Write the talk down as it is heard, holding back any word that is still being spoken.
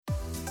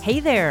Hey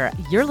there,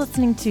 you're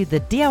listening to the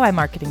DIY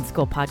Marketing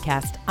School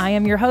podcast. I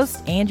am your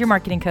host and your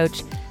marketing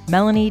coach,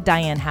 Melanie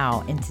Diane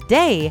Howe. And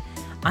today,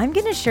 I'm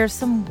going to share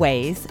some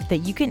ways that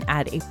you can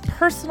add a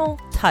personal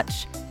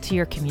touch to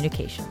your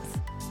communications.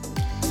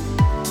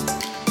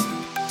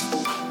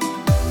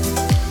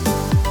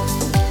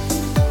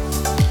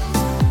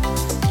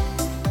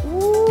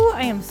 Ooh,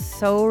 I am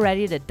so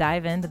ready to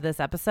dive into this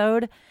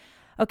episode.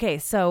 Okay,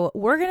 so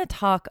we're going to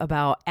talk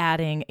about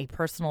adding a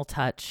personal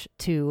touch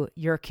to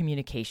your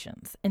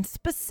communications. And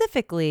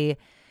specifically,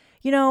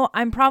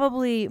 I'm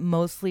probably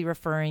mostly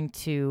referring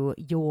to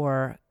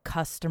your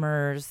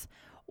customers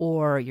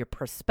or your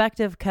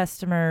prospective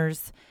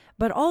customers,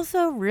 but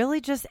also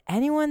really just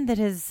anyone that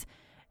is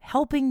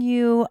helping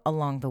you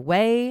along the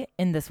way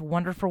in this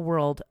wonderful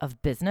world of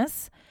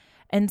business.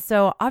 And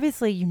so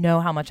obviously, you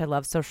know how much I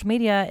love social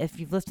media. If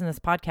you've listened to this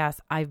podcast,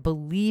 I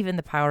believe in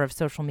the power of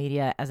social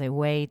media as a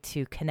way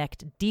to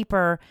connect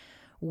deeper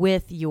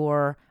with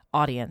your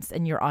audience,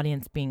 and your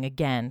audience being,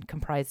 again,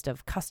 comprised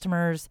of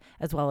customers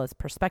as well as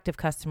prospective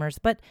customers,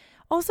 but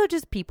also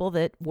just people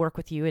that work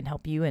with you and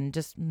help you and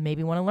just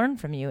maybe want to learn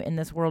from you in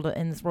this world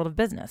of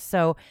business.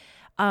 So,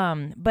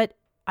 but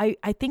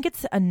I think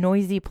it's a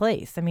noisy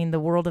place. I mean, the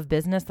world of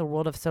business, the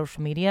world of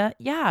social media,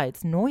 yeah,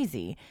 it's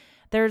noisy.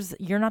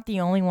 You're not the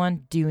only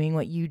one doing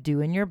what you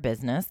do in your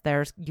business.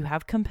 You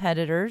have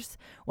competitors,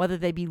 whether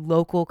they be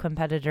local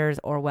competitors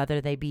or whether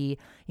they be,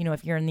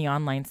 if you're in the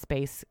online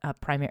space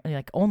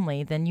primarily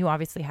only, then you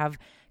obviously have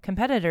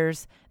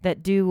competitors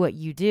that do what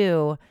you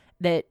do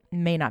that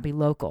may not be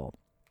local.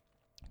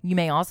 You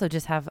may also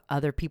just have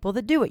other people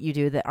that do what you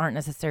do that aren't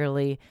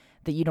necessarily,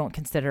 that you don't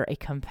consider a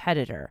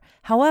competitor.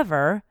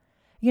 However,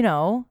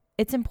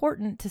 it's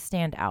important to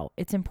stand out.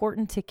 It's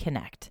important to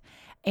connect.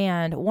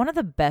 And one of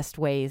the best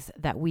ways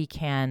that we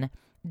can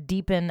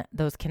deepen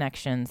those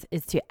connections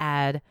is to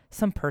add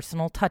some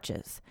personal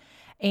touches.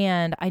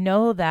 And I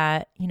know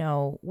that,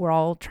 we're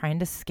all trying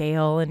to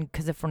scale, and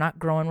because if we're not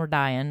growing, we're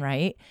dying,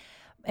 right?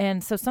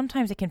 And so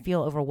sometimes it can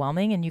feel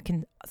overwhelming, and you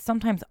can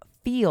sometimes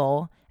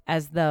feel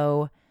as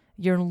though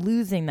you're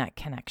losing that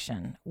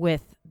connection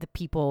with the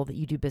people that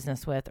you do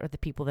business with or the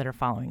people that are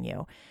following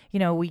you.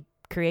 We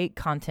create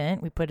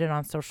content, we put it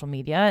on social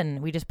media,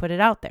 and we just put it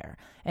out there.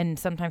 And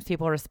sometimes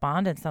people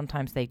respond and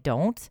sometimes they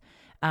don't.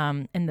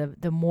 And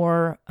the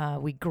more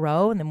we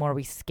grow and the more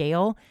we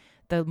scale,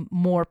 the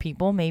more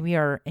people maybe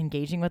are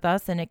engaging with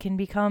us, and it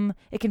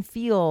can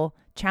feel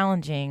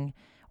challenging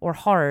or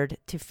hard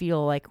to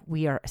feel like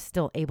we are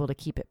still able to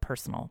keep it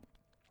personal.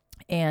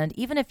 And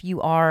even if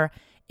you are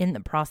in the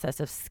process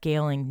of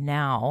scaling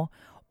now,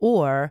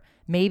 or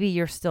maybe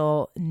you're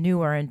still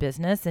newer in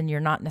business and you're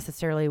not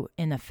necessarily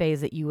in a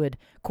phase that you would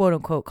quote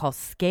unquote call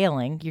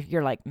scaling.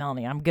 You're like,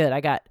 Melanie, I'm good. I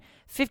got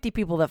 50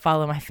 people that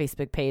follow my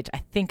Facebook page. I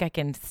think I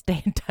can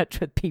stay in touch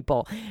with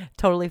people.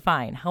 Totally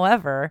fine.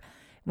 However,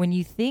 when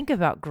you think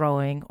about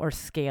growing or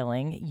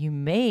scaling, you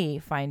may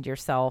find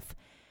yourself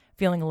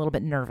feeling a little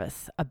bit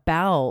nervous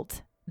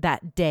about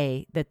that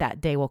day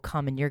will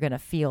come and you're going to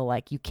feel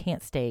like you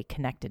can't stay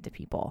connected to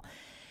people.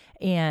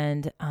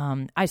 And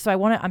I'm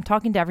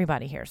talking to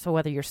everybody here. So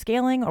whether you're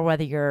scaling or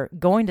whether you're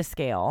going to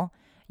scale,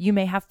 you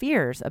may have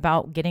fears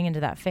about getting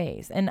into that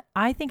phase. And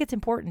I think it's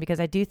important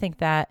because I do think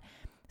that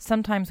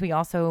sometimes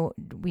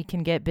we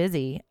can get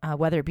busy,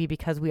 whether it be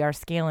because we are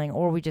scaling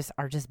or we just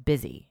are just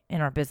busy in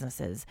our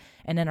businesses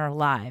and in our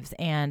lives.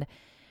 And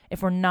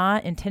if we're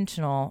not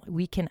intentional,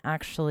 we can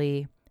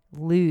actually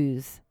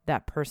lose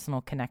that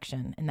personal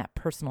connection and that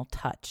personal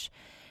touch.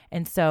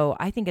 And so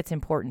I think it's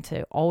important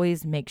to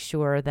always make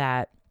sure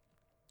that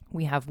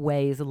we have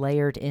ways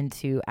layered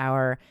into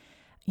our,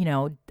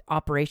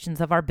 operations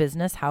of our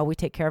business, how we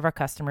take care of our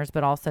customers,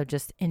 but also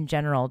just in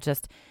general,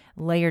 just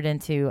layered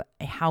into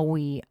how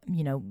we,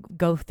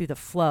 go through the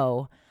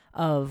flow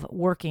of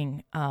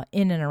working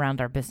in and around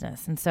our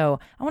business. And so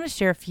I want to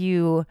share a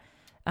few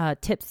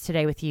tips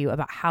today with you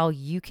about how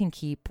you can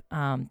keep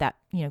that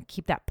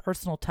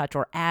personal touch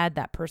or add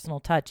that personal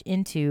touch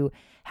into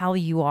how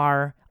you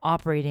are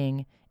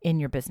operating in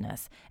your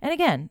business. And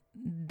again,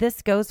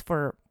 this goes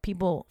for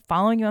people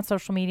following you on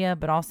social media,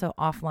 but also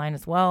offline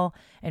as well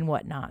and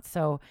whatnot.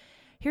 So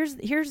here's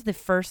the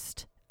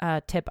first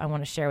tip I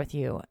want to share with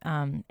you.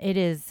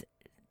 Is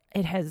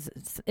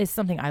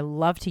something I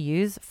love to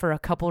use for a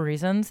couple of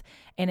reasons.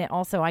 And I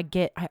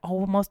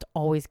almost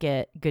always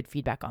get good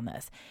feedback on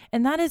this.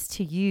 And that is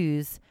to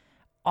use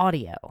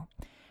audio.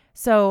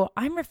 So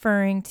I'm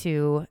referring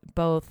to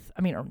both,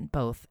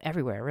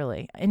 everywhere,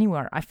 really,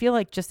 anywhere. I feel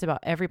like just about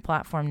every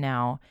platform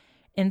now,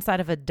 inside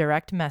of a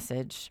direct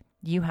message,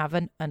 you have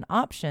an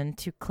option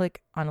to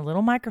click on a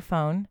little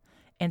microphone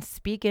and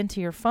speak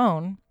into your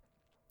phone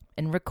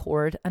and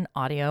record an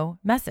audio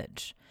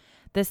message.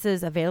 This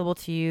is available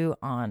to you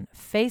on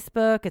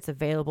Facebook. It's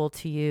available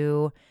to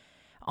you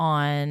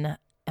on,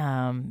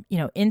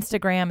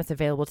 Instagram. It's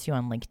available to you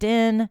on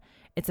LinkedIn.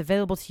 It's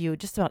available to you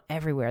just about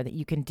everywhere that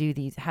you can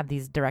have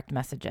these direct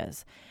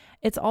messages.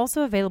 It's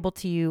also available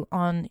to you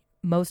on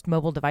most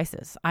mobile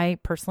devices. I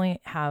personally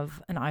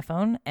have an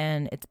iPhone,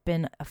 and it's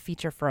been a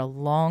feature for a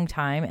long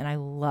time, and I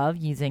love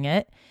using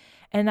it.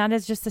 And that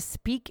is just to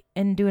speak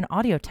and do an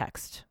audio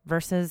text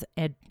versus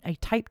a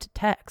typed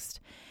text.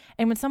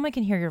 And when someone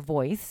can hear your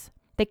voice,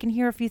 they can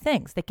hear a few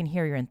things. They can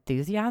hear your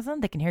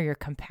enthusiasm. They can hear your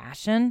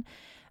compassion.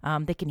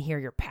 They can hear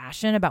your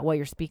passion about what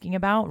you're speaking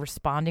about,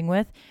 responding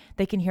with.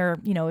 They can hear,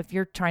 if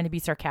you're trying to be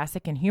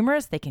sarcastic and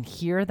humorous, they can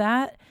hear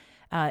that.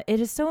 It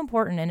is so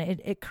important, and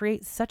it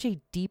creates such a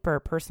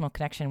deeper personal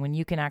connection when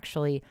you can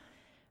actually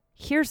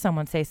hear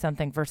someone say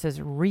something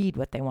versus read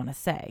what they want to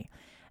say.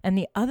 And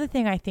the other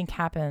thing I think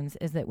happens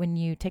is that when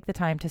you take the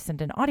time to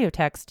send an audio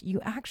text, you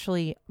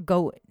actually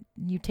go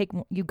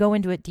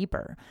into it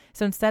deeper.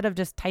 So instead of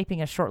just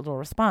typing a short little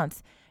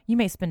response, you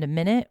may spend a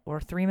minute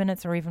or 3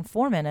 minutes or even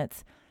 4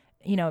 minutes,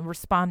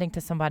 responding to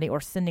somebody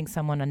or sending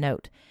someone a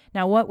note.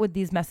 Now, what would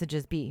these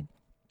messages be?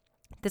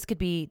 This could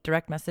be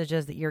direct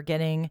messages that you're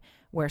getting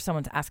where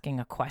someone's asking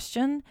a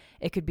question.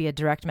 It could be a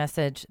direct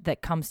message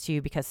that comes to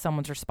you because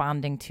someone's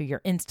responding to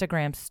your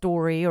Instagram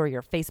story or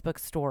your Facebook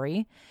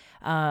story.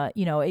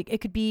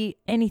 It could be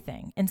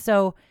anything. And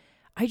so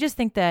I just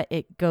think that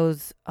it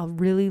goes a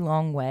really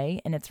long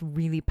way, and it's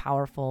really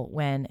powerful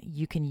when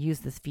you can use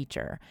this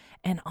feature.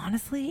 And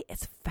honestly,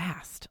 it's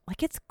fast.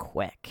 Like, it's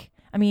quick.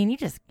 I mean, you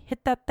just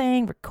hit that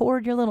thing,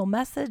 record your little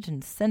message,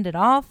 and send it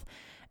off.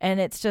 And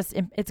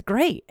it's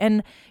great.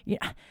 And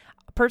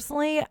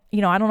personally, I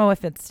don't know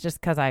if it's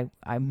just because I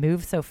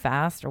move so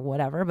fast or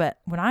whatever, but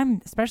when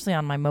I'm especially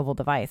on my mobile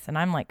device and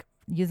I'm like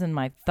using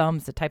my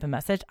thumbs to type a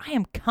message, I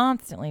am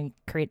constantly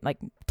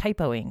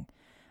typoing.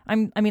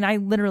 I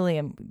literally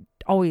am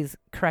always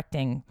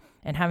correcting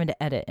and having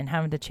to edit and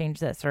having to change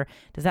this, or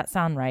does that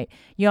sound right?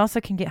 You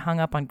also can get hung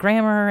up on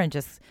grammar and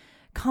just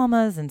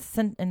commas and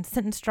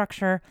sentence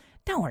structure.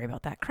 Don't worry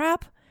about that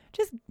crap.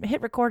 Just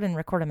hit record and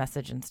record a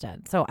message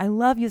instead. So I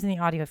love using the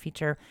audio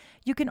feature.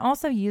 You can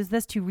also use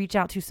this to reach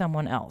out to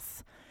someone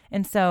else.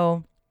 And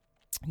so,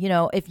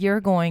 if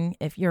you're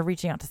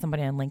reaching out to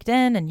somebody on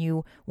LinkedIn and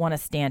you want to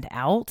stand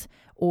out,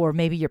 or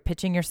maybe you're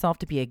pitching yourself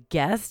to be a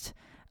guest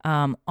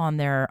on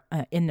their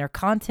in their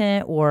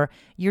content, or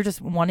you're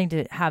just wanting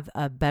to have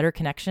a better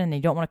connection and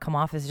you don't want to come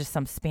off as just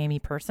some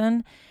spammy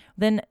person,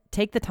 then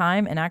take the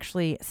time and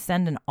actually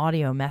send an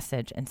audio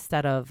message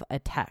instead of a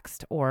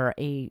text or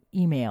a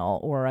email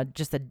or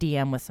just a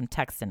DM with some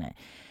text in it.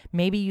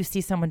 Maybe you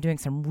see someone doing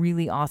some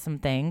really awesome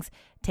things.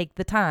 Take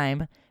the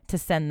time to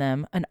send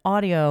them an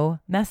audio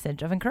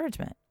message of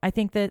encouragement. I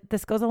think that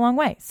this goes a long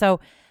way.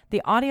 So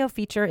the audio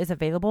feature is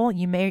available.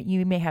 You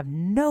may have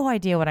no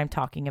idea what I'm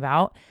talking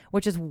about,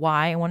 which is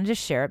why I wanted to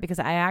share it, because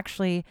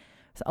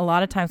a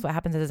lot of times what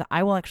happens is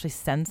I will actually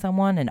send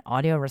someone an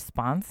audio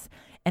response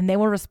and they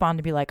will respond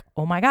to be like,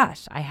 oh my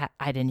gosh, I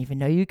didn't even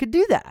know you could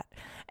do that.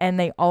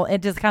 And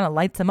it just kind of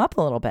lights them up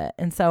a little bit.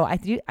 And so I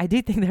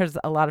do think there's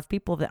a lot of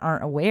people that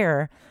aren't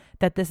aware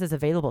that this is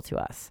available to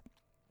us.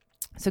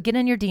 So get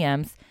in your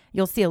DMs.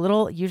 You'll see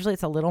usually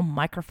it's a little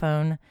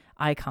microphone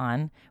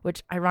icon,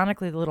 which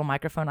ironically, the little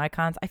microphone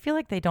icons, I feel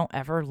like they don't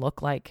ever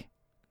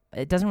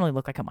it doesn't really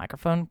look like a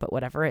microphone, but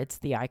whatever, it's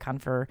the icon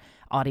for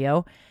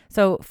audio.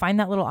 So find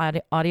that little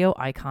audio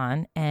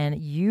icon, and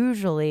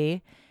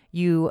usually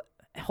you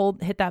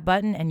hit that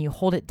button and you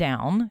hold it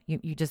down.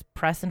 You just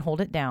press and hold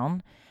it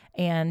down,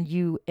 and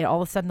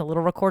all of a sudden the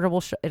little recorder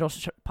will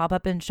pop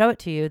up and show it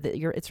to you that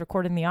it's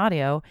recording the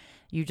audio.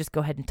 You just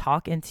go ahead and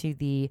talk into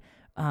the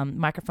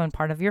microphone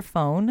part of your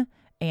phone,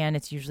 and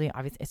it's usually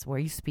obvious it's where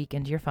you speak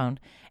into your phone,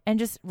 and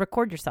just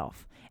record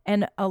yourself.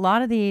 And a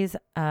lot of these,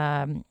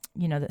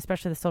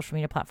 especially the social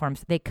media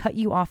platforms, they cut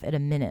you off at a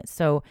minute.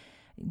 So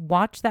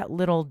watch that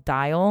little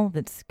dial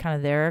that's kind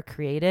of there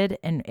created,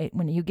 and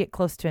when you get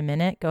close to a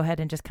minute, go ahead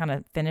and just kind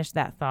of finish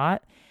that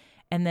thought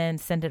and then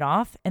send it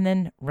off, and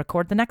then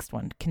record the next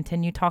one.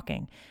 Continue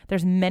talking.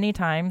 There's many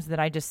times that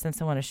I just send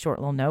someone a short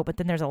little note, but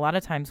then there's a lot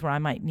of times where I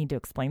might need to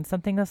explain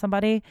something to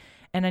somebody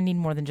and I need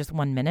more than just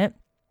 1 minute.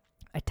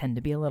 I tend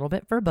to be a little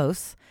bit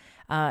verbose.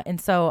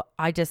 And so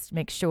I just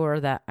make sure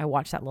that I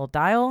watch that little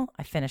dial,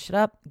 I finish it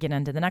up, get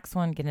into the next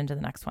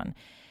one.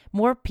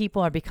 More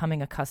people are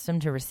becoming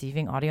accustomed to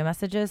receiving audio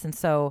messages. And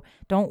so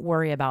don't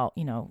worry about,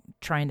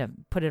 trying to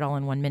put it all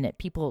in 1 minute.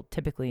 People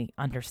typically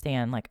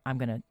understand, like, I'm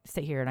going to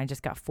sit here and I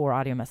just got 4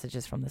 audio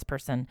messages from this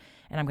person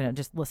and I'm going to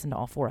just listen to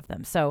all 4 of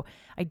them. So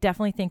I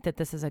definitely think that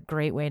this is a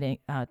great way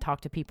to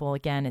talk to people.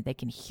 Again, they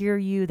can hear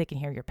you, they can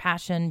hear your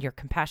passion, your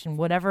compassion,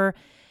 whatever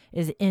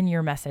is in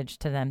your message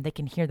to them. They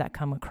can hear that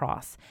come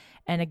across.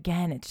 And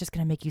again, it's just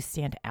going to make you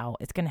stand out.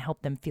 It's going to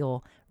help them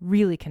feel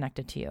really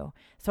connected to you.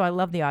 So I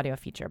love the audio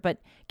feature,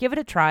 but give it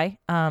a try.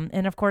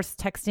 And of course,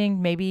 texting,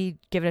 maybe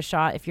give it a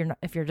shot. If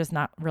you're just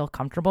not real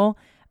comfortable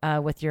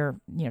with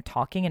your,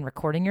 talking and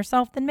recording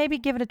yourself, then maybe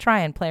give it a try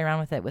and play around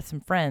with it with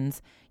some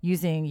friends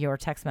using your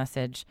text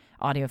message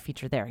audio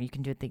feature there. You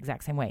can do it the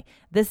exact same way.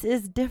 This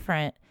is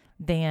different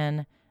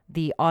than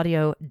the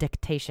audio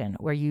dictation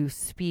where you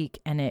speak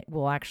and it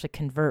will actually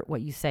convert what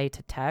you say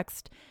to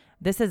text.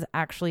 This is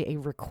actually a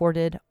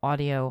recorded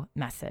audio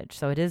message.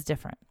 So it is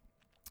different.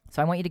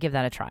 So I want you to give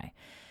that a try.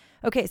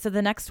 Okay, so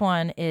the next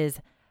one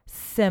is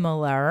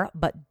similar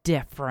but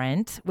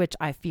different, which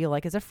I feel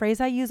like is a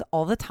phrase I use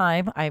all the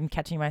time. I'm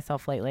catching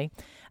myself lately.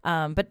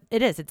 But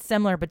it's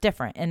similar but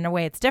different. And the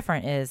way it's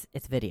different is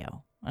it's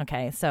video.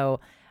 Okay, so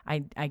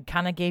I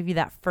kind of gave you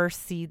that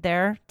first seed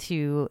there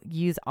to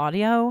use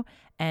audio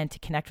and to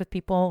connect with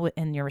people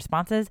in your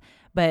responses.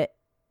 But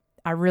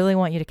I really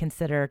want you to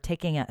consider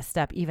taking a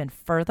step even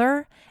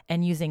further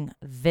and using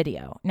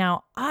video.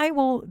 Now,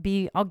 I'll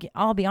be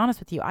honest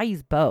with you. I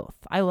use both.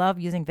 I love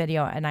using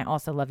video and I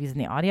also love using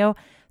the audio.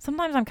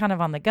 Sometimes I'm kind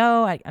of on the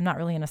go. I'm not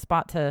really in a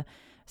spot to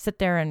sit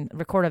there and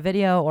record a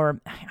video,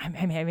 or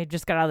I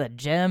just got out of the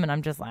gym and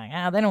I'm just like,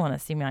 they don't want to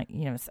see me.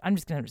 I'm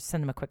just going to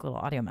send them a quick little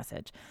audio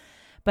message.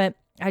 But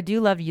I do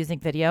love using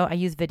video. I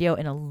use video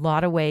in a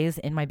lot of ways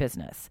in my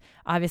business.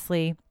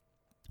 Obviously,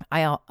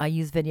 I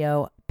use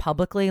video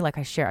publicly, like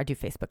I do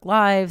Facebook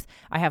Lives.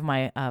 I have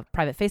my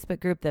private Facebook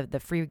group, the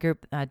free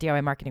group,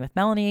 DIY Marketing with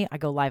Melanie. I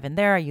go live in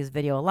there. I use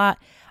video a lot.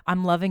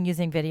 I'm loving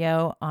using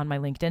video on my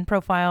LinkedIn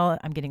profile.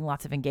 I'm getting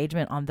lots of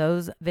engagement on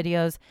those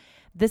videos.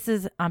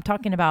 I'm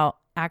talking about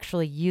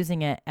actually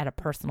using it at a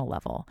personal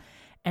level.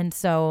 And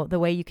so the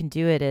way you can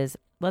do it is,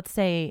 let's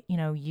say,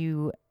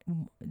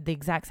 the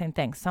exact same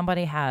thing.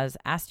 Somebody has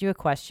asked you a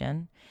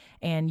question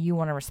and you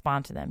want to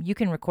respond to them. You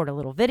can record a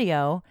little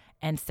video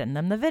and send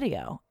them the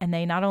video. And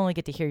they not only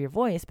get to hear your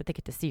voice, but they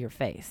get to see your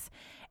face.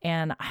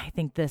 And I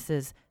think this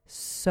is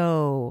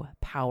so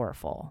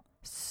powerful.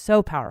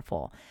 So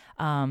powerful.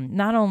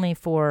 Not only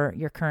for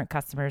your current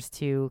customers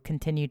to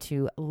continue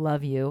to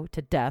love you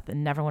to death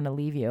and never want to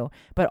leave you,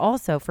 but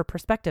also for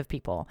prospective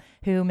people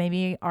who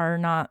maybe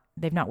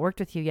they've not worked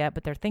with you yet,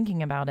 but they're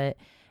thinking about it.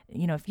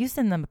 If you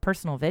send them a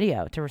personal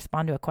video to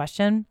respond to a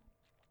question,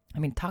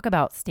 talk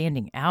about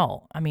standing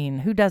out.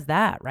 Who does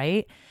that,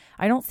 right?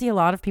 I don't see a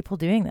lot of people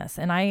doing this,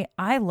 and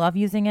I love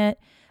using it.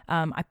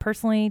 I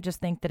personally just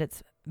think that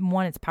it's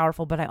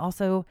powerful, but I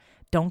also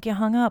don't get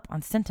hung up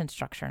on sentence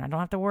structure, and I don't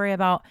have to worry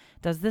about,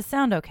 does this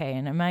sound okay?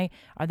 And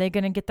are they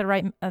going to get the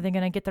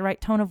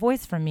right tone of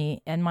voice from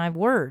me and my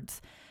words?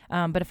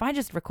 But if I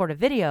just record a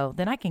video,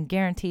 then I can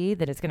guarantee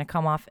that it's going to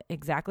come off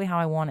exactly how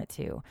I want it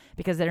to,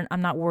 because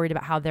I'm not worried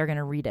about how they're going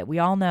to read it. We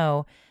all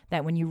know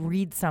that when you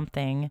read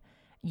something,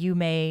 you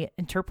may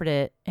interpret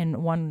it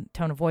in one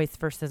tone of voice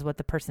versus what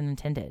the person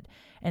intended.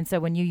 And so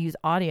when you use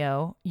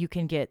audio, you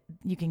can get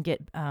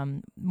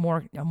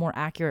more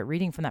accurate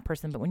reading from that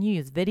person. But when you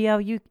use video,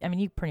 you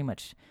pretty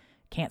much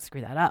can't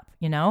screw that up,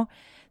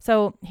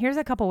 So here's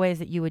a couple ways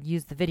that you would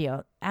use the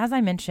video. As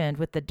I mentioned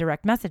with the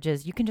direct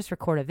messages, you can just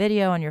record a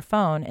video on your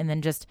phone and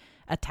then just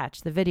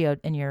attach the video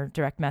in your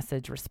direct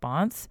message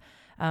response.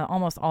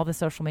 Almost all the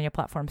social media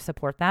platforms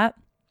support that.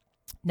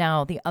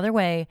 Now, the other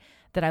way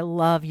that I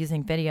love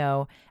using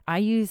video, I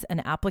use an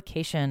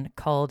application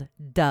called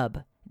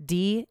Dubb.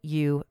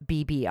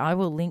 Dubb. I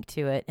will link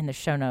to it in the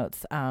show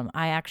notes.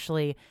 I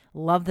actually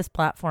love this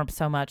platform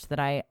so much that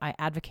I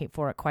advocate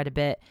for it quite a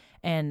bit.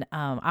 And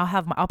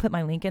I'll put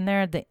my link in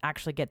there that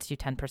actually gets you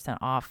 10%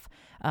 off,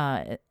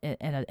 and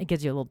it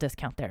gives you a little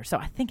discount there. So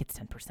I think it's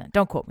 10%.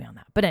 Don't quote me on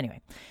that. But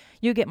anyway,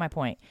 you get my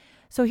point.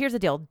 So here's the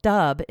deal.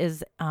 Dubb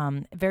is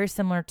very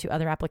similar to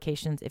other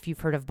applications. If you've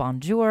heard of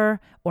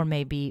Bonjour or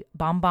maybe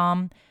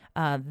BombBomb,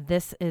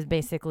 this is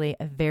basically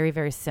a very,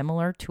 very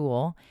similar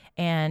tool,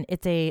 and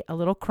it's a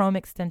little Chrome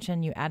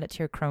extension. You add it to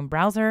your Chrome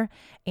browser,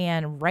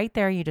 and right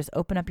there, you just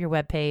open up your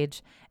web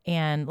page.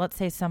 And let's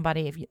say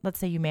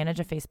you manage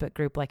a Facebook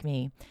group like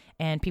me,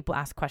 and people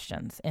ask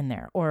questions in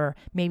there, or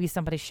maybe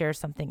somebody shares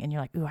something and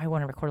you're like, ooh, I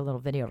want to record a little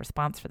video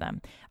response for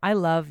them. I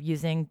love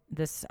using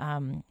this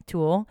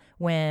tool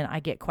when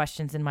I get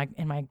questions in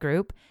my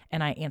group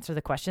and I answer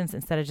the questions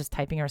instead of just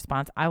typing a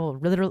response. I will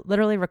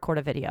literally record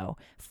a video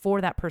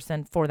for that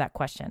person for that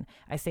question.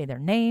 I say their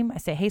name. I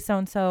say, hey,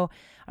 so-and-so,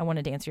 I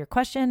wanted to answer your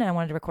question. And I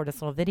wanted to record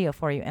this little video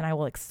for you. And I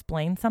will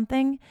explain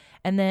something.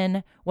 And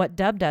then what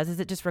Dubb does is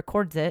it just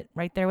records it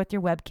right there with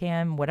your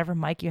webcam, whatever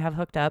mic you have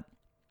hooked up.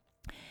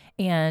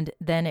 And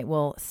then it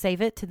will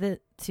save it to the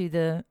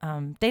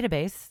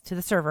database, to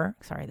the server,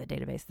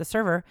 the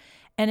server,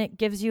 and it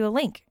gives you a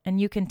link,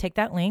 and you can take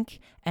that link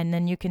and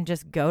then you can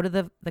just go to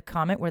the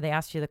comment where they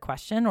asked you the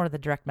question or the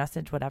direct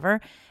message,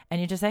 whatever.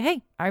 And you just say,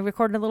 hey, I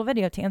recorded a little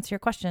video to answer your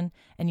question,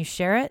 and you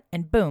share it,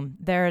 and boom,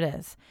 there it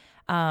is.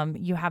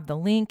 You have the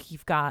link,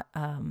 you've got,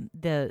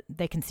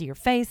 they can see your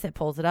face, it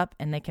pulls it up,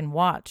 and they can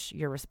watch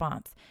your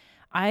response.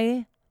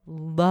 I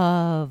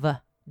love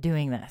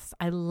doing this.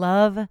 I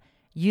love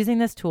using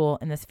this tool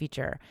and this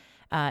feature.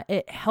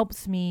 It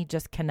helps me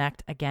just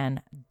connect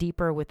again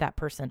deeper with that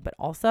person, but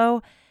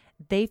also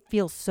they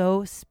feel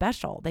so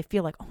special. They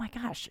feel like, oh my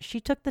gosh,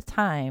 she took the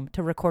time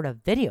to record a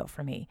video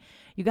for me.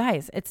 You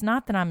guys, it's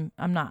not that I'm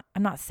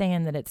not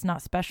saying that it's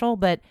not special,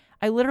 but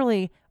I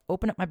literally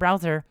open up my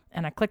browser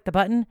and I click the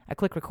button, I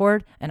click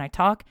record and I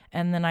talk,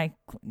 and then I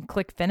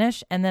click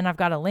finish, and then I've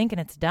got a link and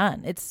it's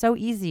done. It's so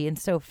easy and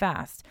so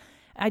fast.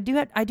 I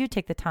do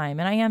take the time,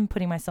 and I am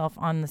putting myself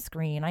on the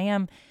screen. I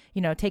am,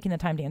 taking the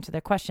time to answer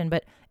their question,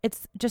 but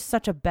it's just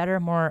such a better,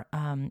 more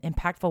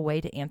impactful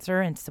way to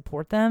answer and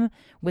support them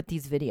with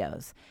these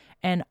videos.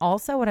 And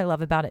also what I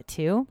love about it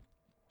too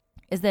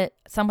is that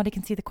somebody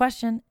can see the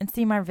question and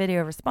see my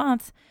video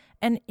response.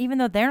 And even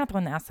though they're not the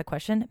one that asked the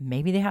question,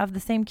 maybe they have the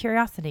same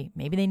curiosity.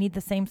 Maybe they need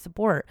the same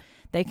support.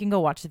 They can go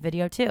watch the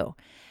video too.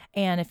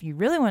 And if you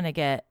really want to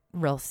get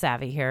real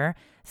savvy here,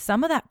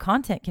 some of that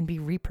content can be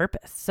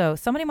repurposed. So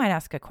somebody might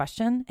ask a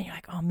question and you're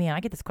like, oh man, I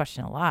get this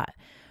question a lot.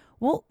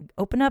 Well,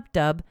 open up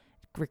Dubb,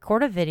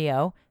 record a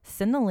video,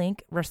 send the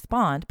link,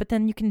 respond, but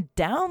then you can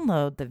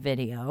download the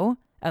video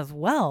as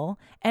well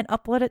and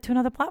upload it to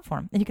another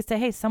platform. And you could say,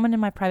 hey, someone in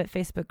my private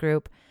Facebook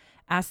group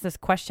asked this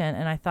question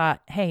and I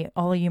thought, hey,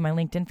 all of you, my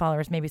LinkedIn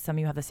followers, maybe some of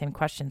you have the same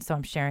question, so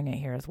I'm sharing it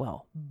here as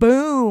well.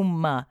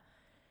 Boom.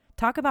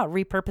 Talk about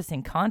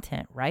repurposing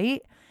content,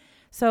 right?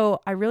 So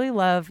I really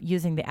love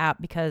using the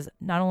app because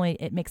not only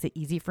it makes it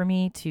easy for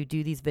me to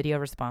do these video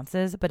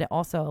responses, but it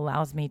also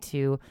allows me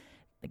to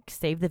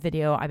save the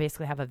video. I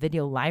basically have a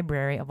video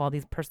library of all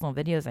these personal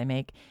videos I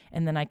make,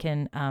 and then I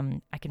can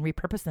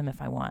repurpose them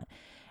if I want.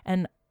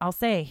 And I'll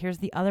say, here's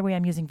the other way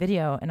I'm using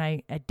video, and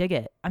I dig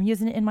it. I'm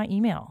using it in my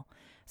email.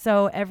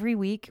 So every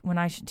week when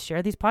I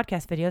share these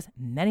podcast videos,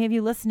 many of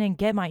you listening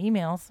get my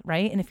emails,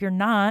 right? And if you're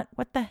not,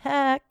 what the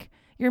heck?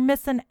 You're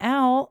missing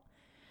out.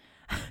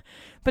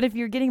 But if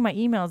you're getting my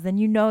emails, then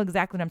you know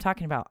exactly what I'm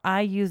talking about.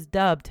 I use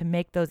Dubb to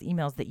make those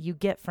emails that you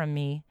get from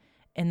me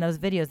and those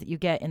videos that you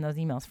get in those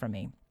emails from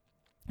me.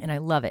 And I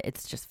love it.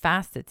 It's just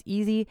fast. It's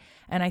easy.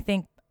 And I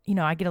think,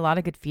 I get a lot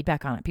of good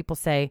feedback on it. People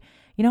say,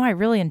 I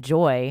really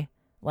enjoy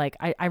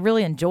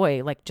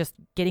just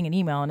getting an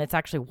email and it's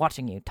actually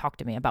watching you talk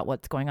to me about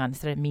what's going on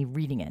instead of me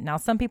reading it. Now,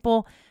 some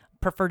people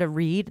prefer to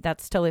read.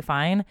 That's totally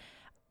fine.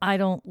 I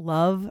don't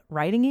love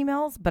writing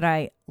emails, but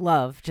I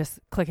love just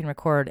clicking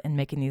record and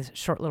making these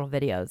short little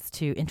videos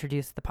to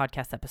introduce the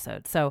podcast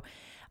episode. So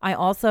I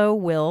also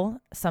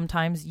will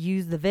sometimes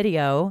use the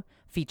video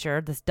feature,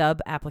 this Dubb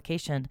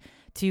application,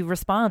 to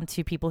respond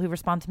to people who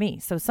respond to me.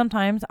 So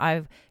sometimes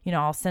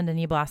I'll send an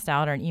e-blast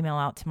out or an email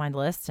out to my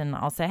list and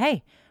I'll say,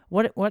 hey,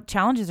 what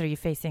challenges are you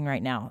facing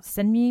right now?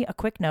 Send me a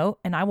quick note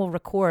and I will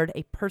record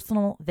a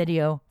personal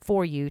video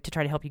for you to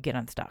try to help you get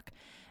unstuck.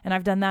 And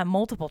I've done that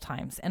multiple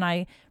times and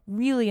I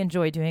really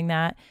enjoy doing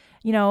that.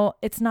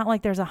 It's not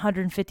like there's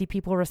 150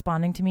 people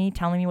responding to me,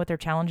 telling me what their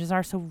challenges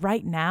are. So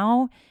right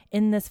now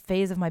in this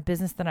phase of my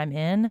business that I'm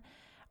in,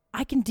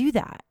 I can do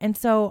that. And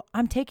so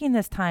I'm taking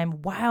this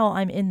time while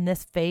I'm in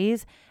this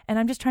phase and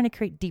I'm just trying to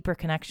create deeper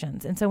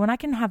connections. And so when I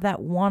can have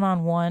that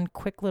one-on-one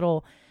quick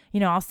little,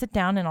 I'll sit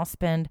down and I'll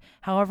spend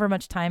however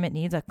much time it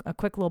needs, a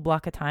quick little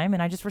block of time,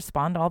 and I just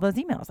respond to all those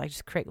emails. I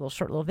just create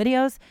short little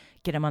videos,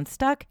 get them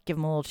unstuck, give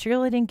them a little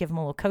cheerleading, give them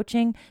a little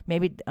coaching,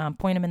 maybe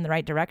point them in the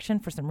right direction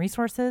for some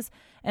resources,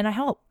 and I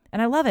help.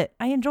 And I love it.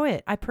 I enjoy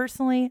it. I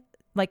personally,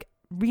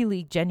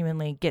 really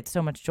genuinely get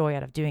so much joy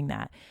out of doing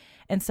that.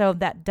 And so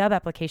that Dubb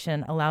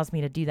application allows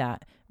me to do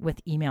that with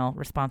email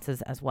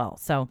responses as well.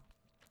 So,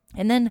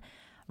 and then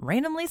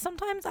randomly,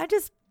 sometimes I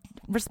just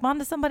respond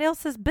to somebody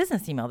else's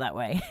business email that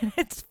way.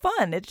 It's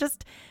fun. It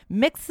just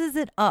mixes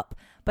it up.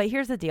 But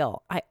here's the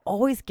deal. I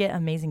always get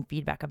amazing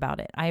feedback about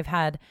it. I've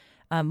had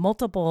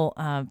multiple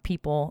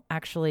people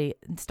actually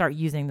start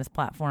using this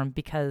platform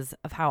because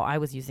of how I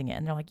was using it.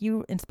 And they're like,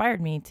 you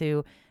inspired me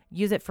to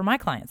use it for my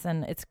clients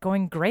and it's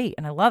going great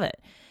and I love it.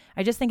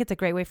 I just think it's a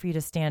great way for you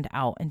to stand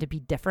out and to be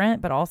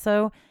different, but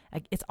also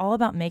it's all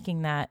about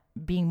making that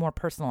being more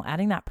personal,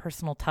 adding that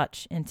personal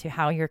touch into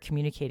how you're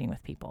communicating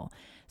with people.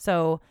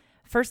 So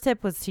first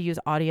tip was to use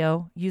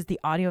audio. Use the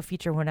audio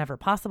feature whenever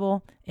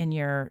possible in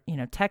your,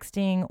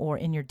 texting or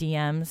in your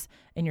DMs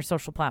in your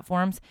social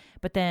platforms.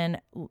 But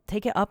then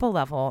take it up a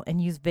level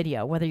and use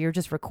video, whether you're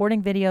just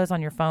recording videos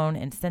on your phone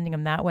and sending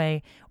them that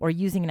way, or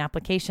using an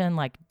application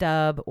like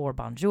Dubb or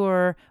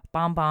Bonjour,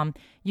 BombBomb.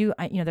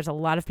 There's a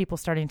lot of people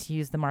starting to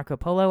use the Marco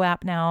Polo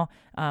app now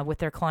with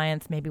their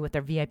clients, maybe with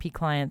their VIP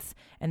clients,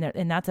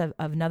 and that's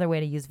another way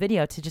to use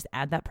video to just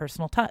add that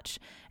personal touch.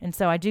 And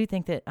so I do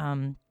think that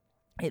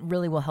it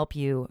really will help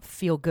you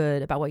feel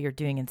good about what you're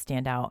doing and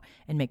stand out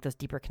and make those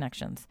deeper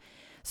connections.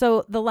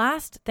 So the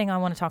last thing I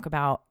want to talk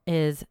about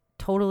is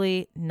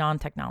totally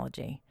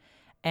non-technology.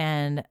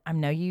 And I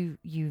know you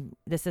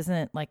this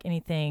isn't like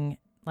anything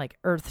like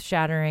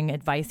earth-shattering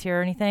advice here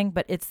or anything,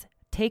 but it's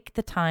take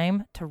the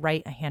time to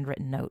write a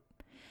handwritten note.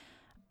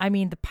 I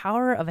mean, the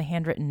power of a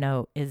handwritten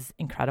note is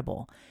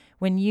incredible.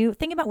 When you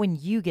think about when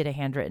you get a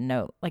handwritten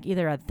note, like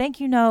either a thank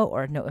you note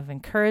or a note of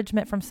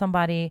encouragement from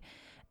somebody,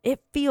 it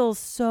feels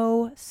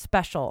so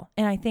special.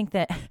 And I think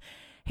that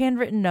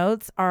handwritten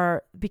notes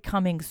are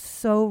becoming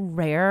so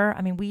rare.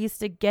 I mean, we used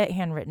to get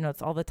handwritten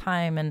notes all the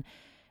time and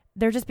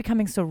they're just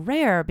becoming so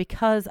rare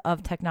because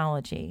of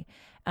technology.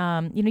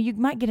 You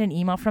might get an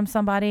email from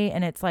somebody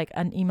and it's like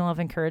an email of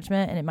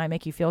encouragement and it might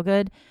make you feel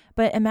good.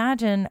 But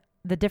imagine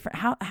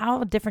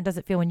how different does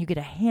it feel when you get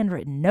a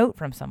handwritten note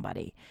from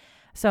somebody?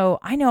 So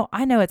I know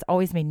it's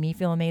always made me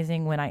feel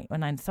amazing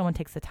when someone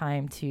takes the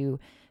time to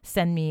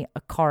send me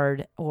a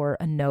card or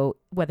a note,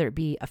 whether it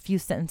be a few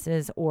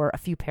sentences or a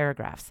few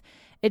paragraphs.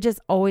 It just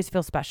always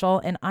feels special.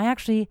 And I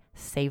actually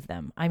save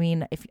them. I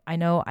mean, if I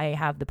know I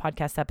have the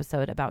podcast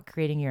episode about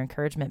creating your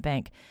encouragement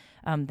bank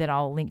that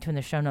I'll link to in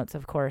the show notes,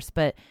 of course,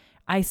 but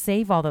I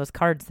save all those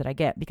cards that I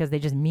get because they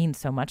just mean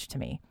so much to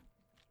me.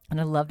 And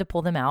I love to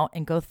pull them out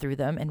and go through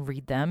them and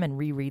read them and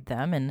reread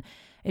them. And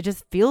it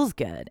just feels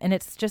good. And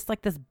it's just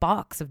like this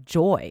box of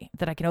joy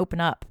that I can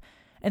open up.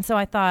 And so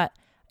I thought,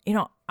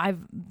 I've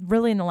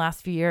really in the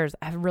last few years,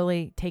 I've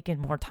really taken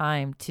more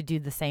time to do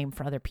the same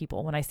for other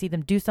people. When I see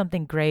them do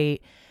something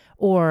great,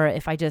 or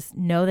if I just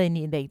know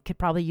they could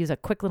probably use a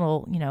quick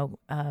little,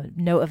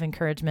 note of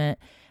encouragement,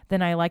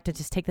 then I like to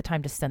just take the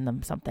time to send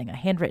them something, a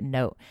handwritten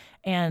note.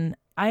 And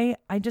I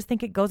just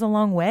think it goes a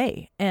long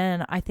way.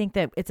 And I think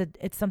that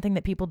it's something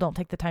that people don't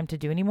take the time to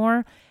do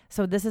anymore.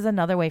 So this is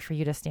another way for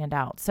you to stand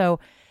out. So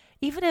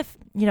even if,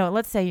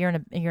 let's say you're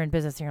in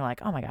business and you're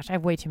like, oh my gosh, I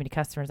have way too many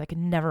customers. I could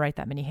never write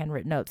that many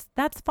handwritten notes.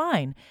 That's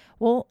fine.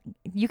 Well,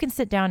 you can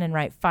sit down and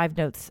write 5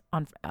 notes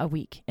in a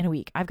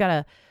week. I've got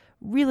a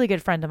really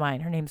good friend of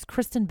mine. Her name's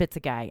Kristen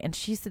Bitsagai, and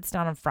she sits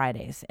down on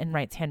Fridays and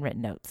writes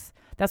handwritten notes.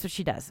 That's what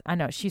she does. I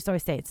know. She used to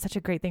always say, it's such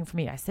a great thing for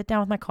me. I sit down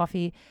with my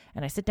coffee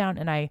and I sit down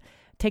and I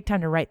take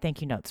time to write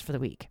thank you notes for the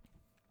week.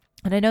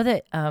 And I know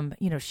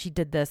that, she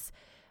did this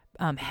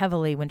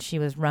heavily when she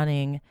was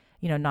running,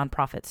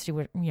 nonprofits. She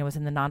was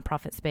in the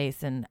nonprofit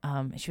space, and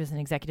she was an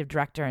executive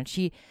director. And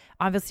she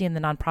obviously in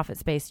the nonprofit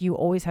space, you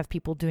always have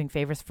people doing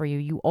favors for you.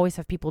 You always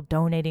have people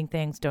donating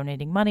things,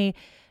 donating money.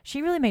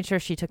 She really made sure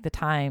she took the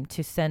time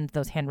to send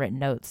those handwritten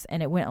notes,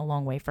 and it went a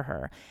long way for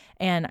her.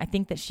 And I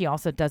think that she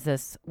also does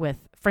this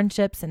with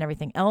friendships and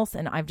everything else.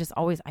 And I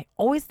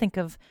always think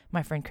of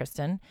my friend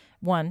Kristen.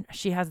 One,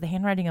 she has the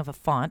handwriting of a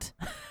font,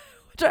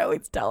 which I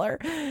always tell her.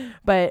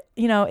 But,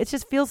 it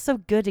just feels so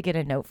good to get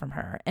a note from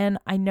her. And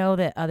I know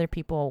that other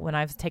people, when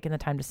I've taken the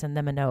time to send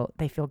them a note,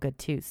 they feel good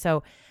too.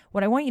 So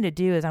what I want you to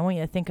do is I want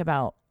you to think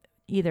about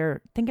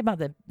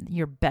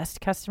your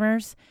best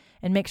customers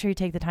and make sure you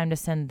take the time to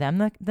send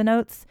them the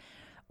notes,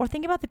 or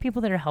think about the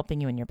people that are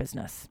helping you in your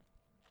business,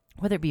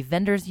 whether it be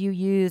vendors you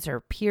use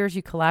or peers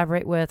you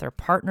collaborate with or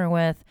partner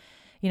with.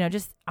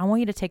 I want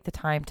you to take the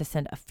time to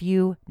send a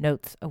few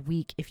notes a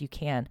week if you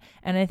can.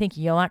 And I think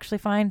you'll actually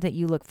find that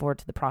you look forward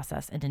to the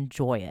process and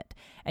enjoy it.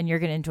 And you're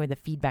going to enjoy the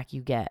feedback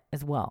you get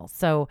as well.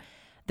 So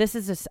this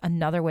is just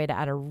another way to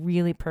add a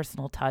really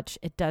personal touch.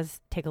 It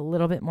does take a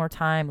little bit more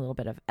time, a little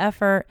bit of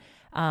effort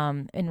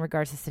in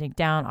regards to sitting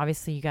down.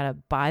 Obviously, you got to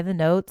buy the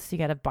notes. You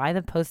got to buy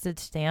the postage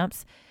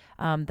stamps.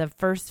 The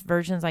first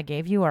versions I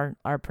gave you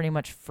are pretty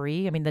much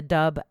free. I mean, the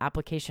Dub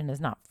application is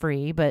not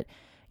free, but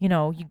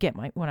you get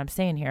what I'm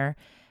saying here.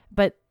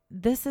 But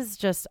this is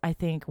just, I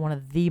think, one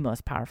of the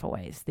most powerful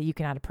ways that you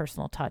can add a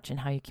personal touch in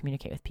how you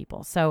communicate with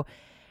people. So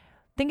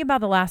think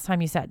about the last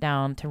time you sat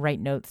down to write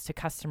notes to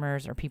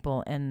customers or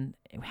people, and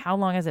how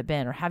long has it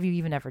been, or have you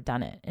even ever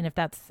done it? And if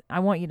that's, I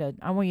want you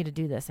to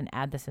do this and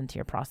add this into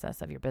your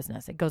process of your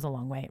business. It goes a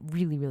long way. It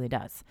really, really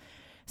does.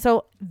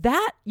 So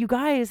that, you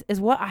guys, is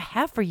what I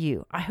have for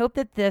you. I hope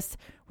that this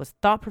was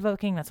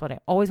thought-provoking. That's what I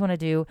always want to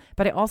do.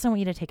 But I also want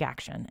you to take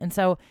action. And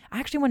so I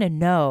actually want to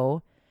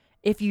know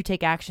if you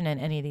take action in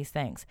any of these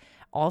things.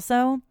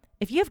 Also,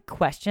 if you have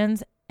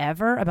questions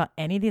ever about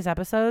any of these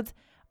episodes,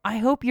 I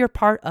hope you're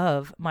part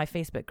of my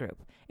Facebook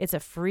group. It's a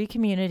free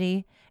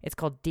community. It's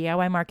called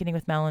DIY Marketing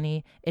with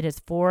Melanie. It is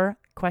for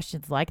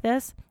questions like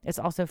this. It's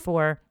also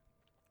for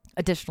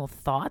additional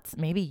thoughts.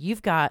 Maybe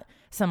you've got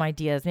some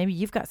ideas. Maybe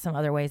you've got some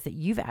other ways that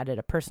you've added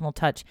a personal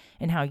touch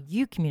in how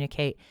you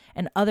communicate,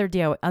 and other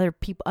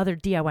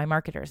DIY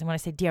marketers. And when I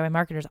say DIY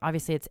marketers,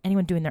 obviously it's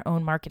anyone doing their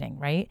own marketing,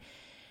 right?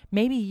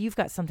 Maybe you've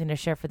got something to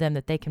share for them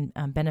that they can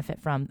benefit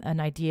from,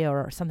 an idea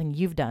or something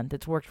you've done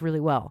that's worked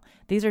really well.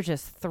 These are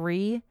just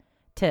 3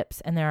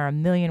 tips, and there are a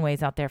million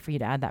ways out there for you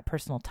to add that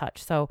personal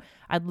touch. So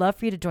I'd love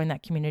for you to join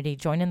that community,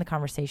 join in the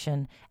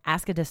conversation,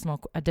 ask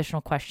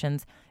additional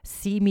questions,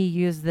 see me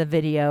use the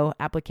video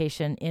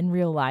application in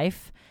real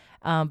life,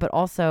 but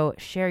also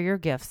share your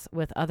gifts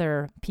with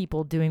other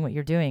people doing what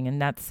you're doing.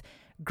 And that's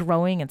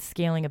growing and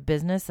scaling a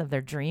business of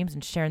their dreams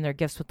and sharing their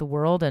gifts with the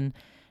world and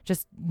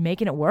just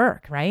making it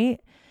work,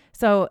 right?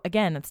 So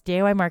again, it's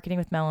DIY Marketing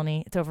with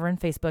Melanie. It's over on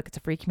Facebook. It's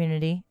a free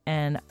community,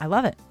 and I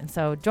love it. And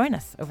so join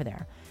us over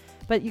there.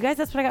 But you guys,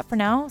 that's what I got for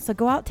now. So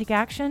go out, take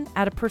action,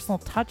 add a personal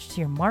touch to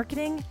your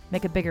marketing,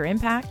 make a bigger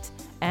impact,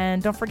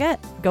 and don't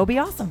forget, go be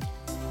awesome.